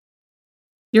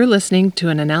You're listening to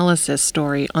an analysis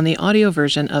story on the audio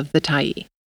version of The Tyee.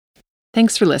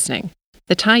 Thanks for listening.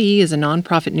 The Tyee is a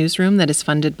nonprofit newsroom that is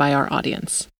funded by our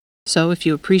audience. So if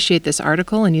you appreciate this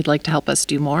article and you'd like to help us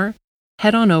do more,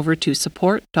 head on over to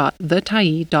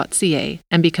support.thetyee.ca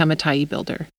and become a Tyee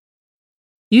builder.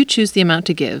 You choose the amount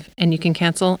to give, and you can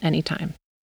cancel anytime.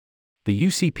 The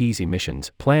UCP's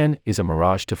emissions plan is a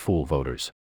mirage to fool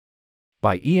voters.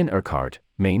 By Ian Urquhart,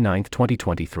 May 9,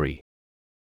 2023.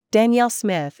 Danielle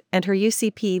Smith and her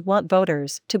UCP want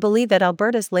voters to believe that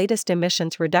Alberta's latest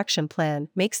emissions reduction plan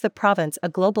makes the province a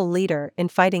global leader in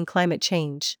fighting climate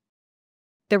change.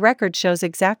 The record shows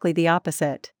exactly the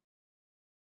opposite.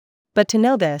 But to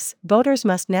know this, voters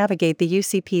must navigate the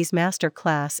UCP's master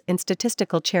class in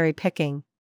statistical cherry-picking.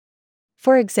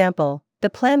 For example, the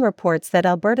plan reports that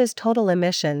Alberta's total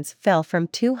emissions fell from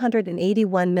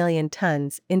 281 million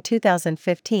tons in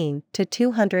 2015 to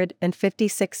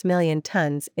 256 million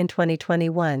tons in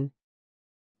 2021.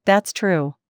 That's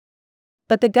true.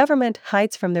 But the government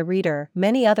hides from the reader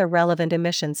many other relevant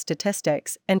emissions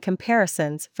statistics and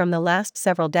comparisons from the last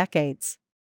several decades.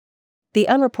 The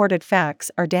unreported facts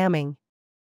are damning.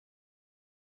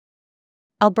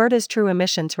 Alberta's true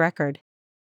emissions record.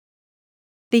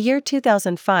 The year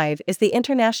 2005 is the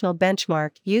international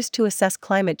benchmark used to assess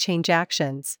climate change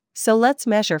actions, so let's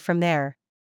measure from there.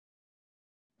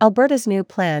 Alberta's new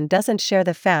plan doesn't share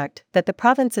the fact that the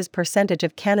province's percentage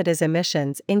of Canada's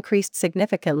emissions increased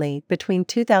significantly between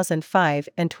 2005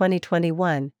 and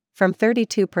 2021, from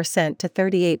 32% to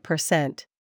 38%.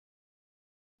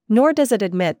 Nor does it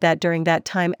admit that during that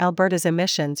time Alberta's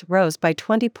emissions rose by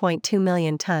 20.2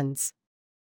 million tons.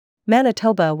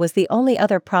 Manitoba was the only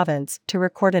other province to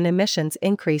record an emissions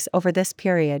increase over this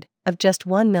period, of just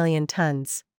 1 million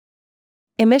tons.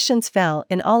 Emissions fell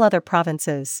in all other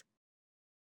provinces.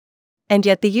 And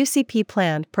yet the UCP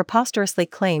plan preposterously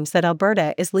claims that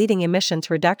Alberta is leading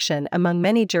emissions reduction among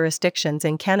many jurisdictions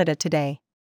in Canada today.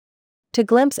 To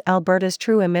glimpse Alberta's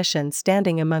true emissions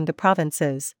standing among the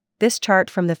provinces, this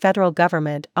chart from the federal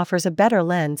government offers a better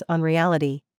lens on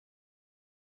reality.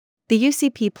 The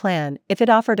UCP plan, if it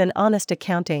offered an honest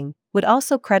accounting, would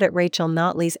also credit Rachel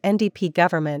Notley's NDP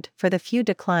government for the few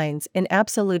declines in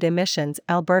absolute emissions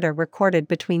Alberta recorded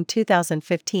between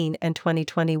 2015 and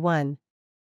 2021.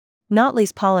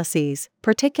 Notley's policies,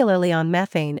 particularly on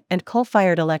methane and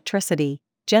coal-fired electricity,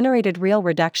 generated real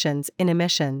reductions in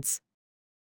emissions.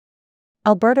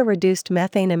 Alberta reduced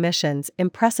methane emissions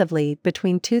impressively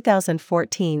between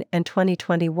 2014 and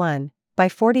 2021, by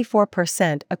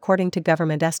 44% according to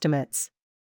government estimates.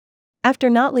 After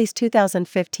Notley's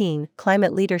 2015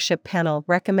 Climate Leadership Panel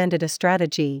recommended a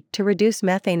strategy to reduce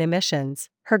methane emissions,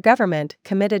 her government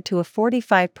committed to a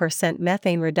 45%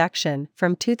 methane reduction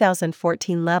from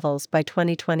 2014 levels by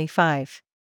 2025.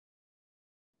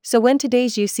 So when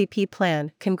today's UCP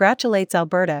plan congratulates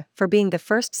Alberta for being the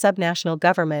first subnational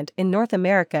government in North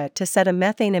America to set a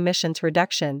methane emissions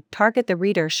reduction target, the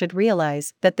reader should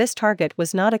realize that this target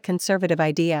was not a conservative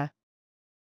idea.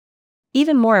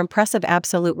 Even more impressive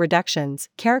absolute reductions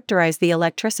characterize the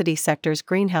electricity sector's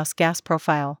greenhouse gas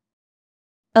profile.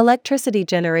 Electricity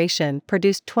generation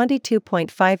produced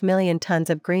 22.5 million tons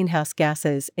of greenhouse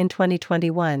gases in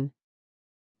 2021.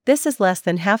 This is less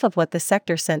than half of what the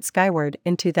sector sent skyward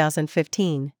in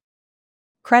 2015.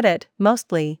 Credit,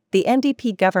 mostly, the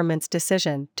NDP government's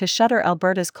decision to shutter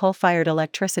Alberta's coal-fired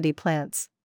electricity plants.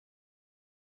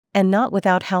 And not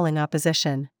without howling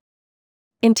opposition.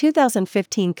 In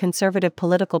 2015, conservative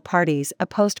political parties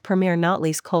opposed Premier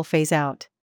Notley's coal phase-out.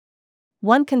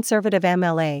 One conservative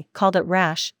MLA called it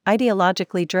rash,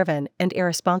 ideologically driven, and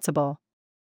irresponsible.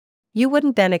 You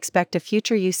wouldn't then expect a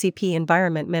future UCP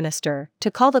Environment Minister to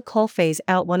call the coal phase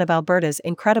out one of Alberta's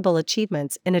incredible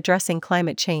achievements in addressing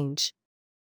climate change.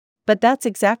 But that's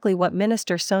exactly what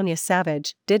Minister Sonia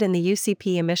Savage did in the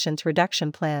UCP emissions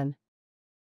reduction plan.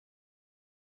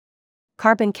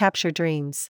 Carbon capture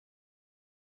dreams.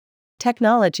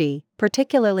 Technology,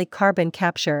 particularly carbon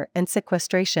capture and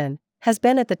sequestration, has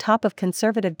been at the top of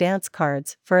conservative dance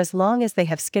cards for as long as they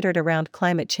have skittered around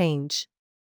climate change.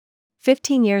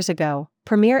 15 years ago,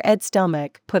 Premier Ed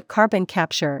Stelmach put carbon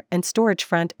capture and storage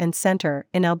front and center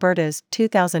in Alberta's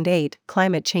 2008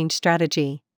 climate change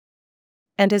strategy.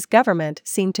 And his government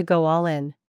seemed to go all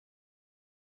in.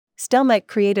 Stelmach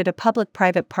created a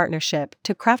public-private partnership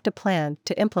to craft a plan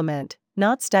to implement,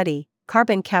 not study,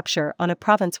 carbon capture on a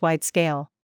province-wide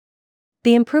scale.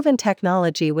 The improved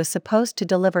technology was supposed to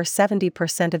deliver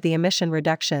 70% of the emission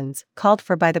reductions called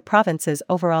for by the province's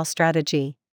overall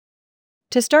strategy.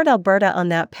 To start Alberta on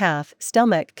that path,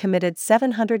 Stelmach committed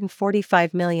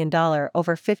 $745 million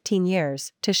over 15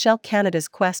 years to Shell Canada's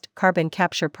Quest carbon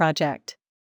capture project.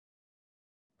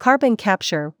 carbon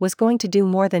capture was going to do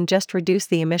more than just reduce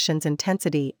the emissions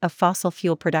intensity of fossil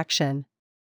fuel production.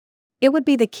 It would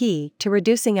be the key to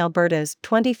reducing Alberta's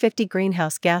 2050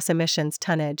 greenhouse gas emissions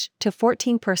tonnage to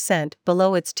 14%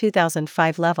 below its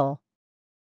 2005 level.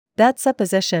 That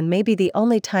supposition may be the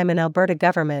only time an Alberta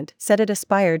government said it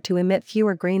aspired to emit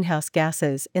fewer greenhouse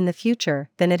gases in the future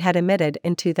than it had emitted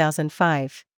in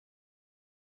 2005.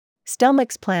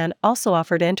 Stelmach's plan also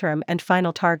offered interim and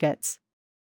final targets.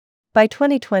 By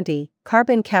 2020,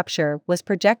 carbon capture was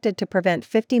projected to prevent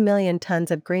 50 million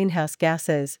tons of greenhouse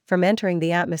gases from entering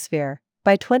the atmosphere.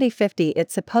 By 2050,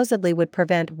 it supposedly would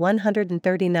prevent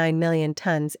 139 million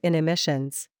tons in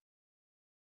emissions.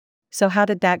 So how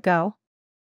did that go?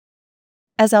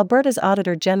 As Alberta's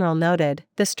Auditor General noted,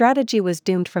 the strategy was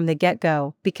doomed from the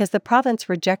get-go because the province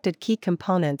rejected key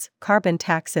components, carbon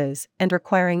taxes, and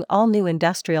requiring all new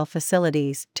industrial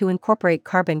facilities to incorporate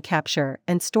carbon capture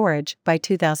and storage by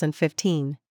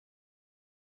 2015.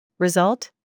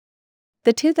 Result?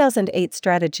 The 2008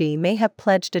 strategy may have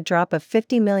pledged a drop of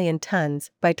 50 million tons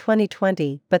by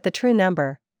 2020, but the true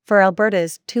number, for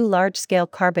Alberta's two large-scale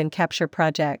carbon capture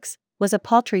projects, was a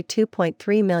paltry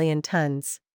 2.3 million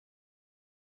tons.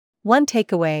 One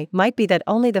takeaway might be that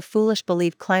only the foolish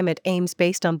believe climate aims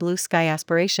based on blue sky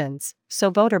aspirations,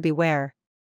 so voter beware.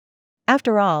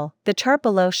 After all, the chart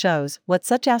below shows what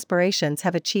such aspirations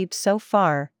have achieved so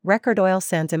far: record oil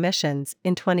sands emissions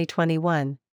in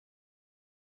 2021.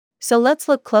 So let's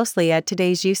look closely at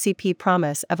today's UCP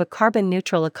promise of a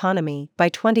carbon-neutral economy by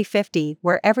 2050,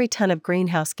 where every ton of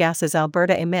greenhouse gases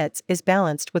Alberta emits is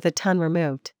balanced with a ton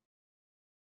removed.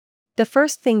 The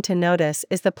first thing to notice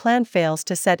is the plan fails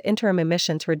to set interim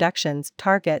emissions reductions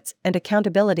targets and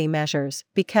accountability measures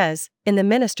because, in the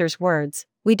minister's words,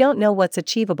 we don't know what's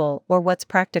achievable or what's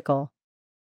practical.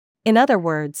 In other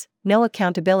words, no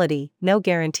accountability, no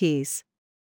guarantees.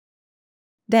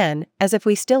 Then, as if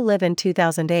we still live in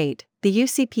 2008, the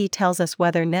UCP tells us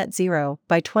whether net zero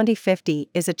by 2050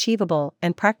 is achievable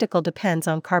and practical depends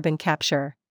on carbon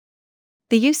capture.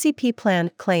 The UCP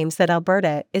plan claims that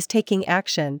Alberta is taking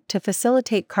action to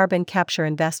facilitate carbon capture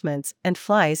investments and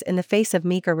flies in the face of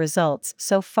meager results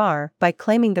so far by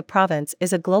claiming the province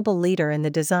is a global leader in the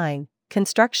design,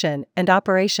 construction, and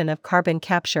operation of carbon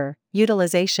capture,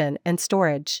 utilization, and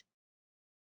storage.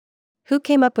 Who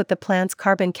came up with the plan's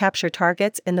carbon capture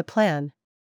targets in the plan?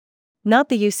 Not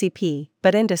the UCP,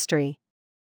 but industry.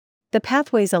 The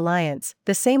Pathways Alliance,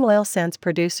 the same oil sands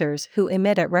producers who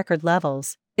emit at record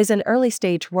levels, is an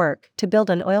early-stage work to build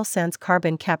an oil sands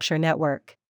carbon capture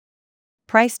network.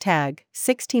 Price tag,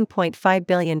 $16.5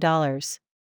 billion.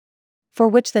 For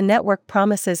which the network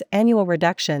promises annual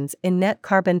reductions in net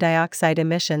carbon dioxide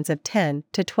emissions of 10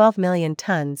 to 12 million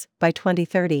tons by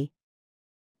 2030.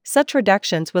 Such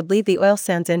reductions would leave the oil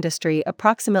sands industry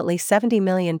approximately 70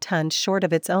 million tons short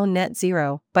of its own net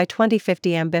zero by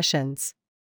 2050 ambitions.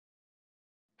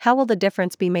 How will the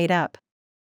difference be made up?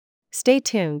 Stay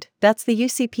tuned, that's the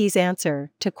UCP's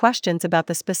answer to questions about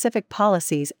the specific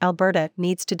policies Alberta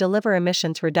needs to deliver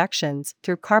emissions reductions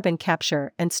through carbon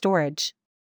capture and storage.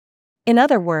 In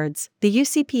other words, the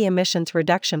UCP emissions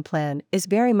reduction plan is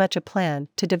very much a plan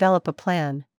to develop a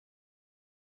plan.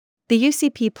 The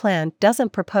UCP plan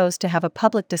doesn't propose to have a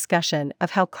public discussion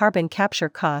of how carbon capture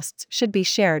costs should be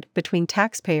shared between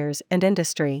taxpayers and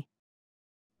industry.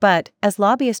 But, as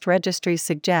lobbyist registries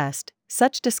suggest,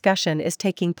 such discussion is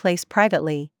taking place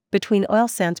privately, between oil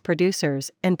sands producers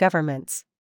and governments.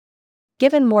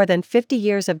 Given more than 50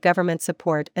 years of government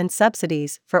support and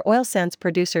subsidies for oil sands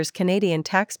producers, Canadian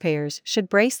taxpayers should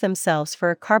brace themselves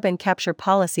for a carbon capture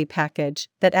policy package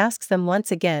that asks them once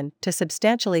again to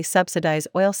substantially subsidize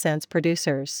oil sands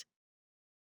producers.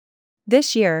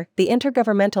 This year, the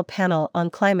Intergovernmental Panel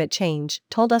on Climate Change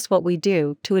told us what we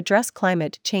do to address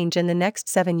climate change in the next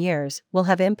 7 years will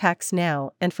have impacts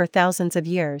now and for thousands of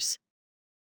years.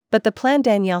 But the plan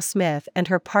Danielle Smith and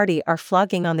her party are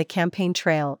flogging on the campaign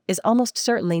trail is almost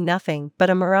certainly nothing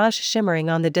but a mirage shimmering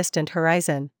on the distant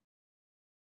horizon.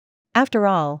 After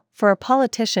all, for a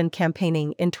politician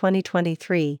campaigning in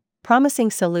 2023,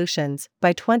 promising solutions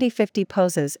by 2050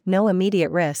 poses no immediate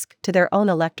risk to their own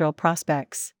electoral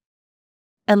prospects.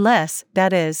 Unless,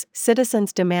 that is,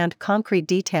 citizens demand concrete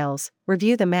details,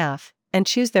 review the math, and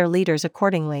choose their leaders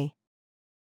accordingly.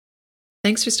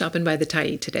 Thanks for stopping by the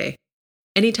Tyee today.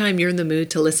 Anytime you're in the mood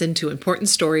to listen to important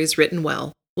stories written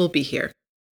well, we'll be here.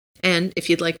 And if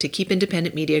you'd like to keep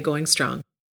independent media going strong,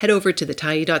 head over to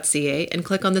thetyee.ca and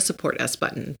click on the Support Us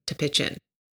button to pitch in.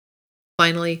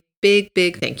 Finally,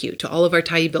 big thank you to all of our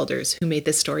Tyee builders who made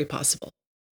this story possible.